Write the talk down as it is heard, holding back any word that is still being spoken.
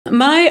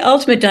My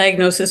ultimate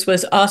diagnosis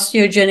was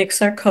osteogenic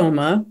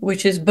sarcoma,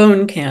 which is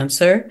bone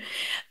cancer.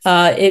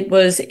 It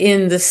was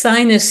in the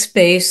sinus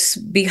space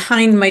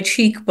behind my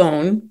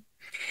cheekbone.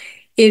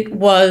 It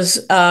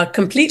was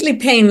completely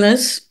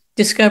painless,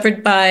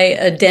 discovered by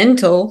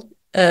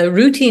a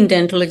routine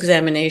dental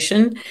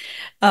examination.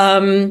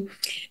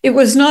 It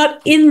was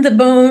not in the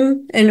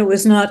bone and it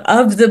was not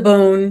of the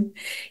bone.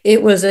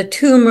 It was a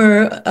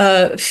tumor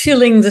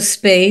filling the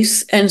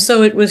space. And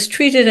so it was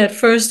treated at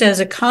first as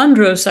a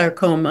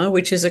chondrosarcoma,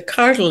 which is a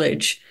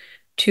cartilage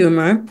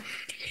tumor.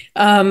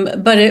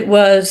 But it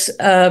was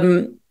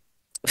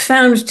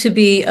found to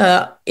be,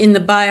 in the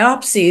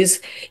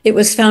biopsies, it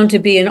was found to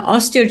be an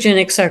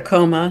osteogenic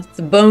sarcoma,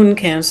 the bone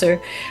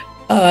cancer,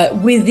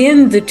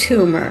 within the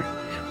tumor,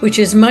 which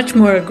is much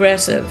more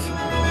aggressive.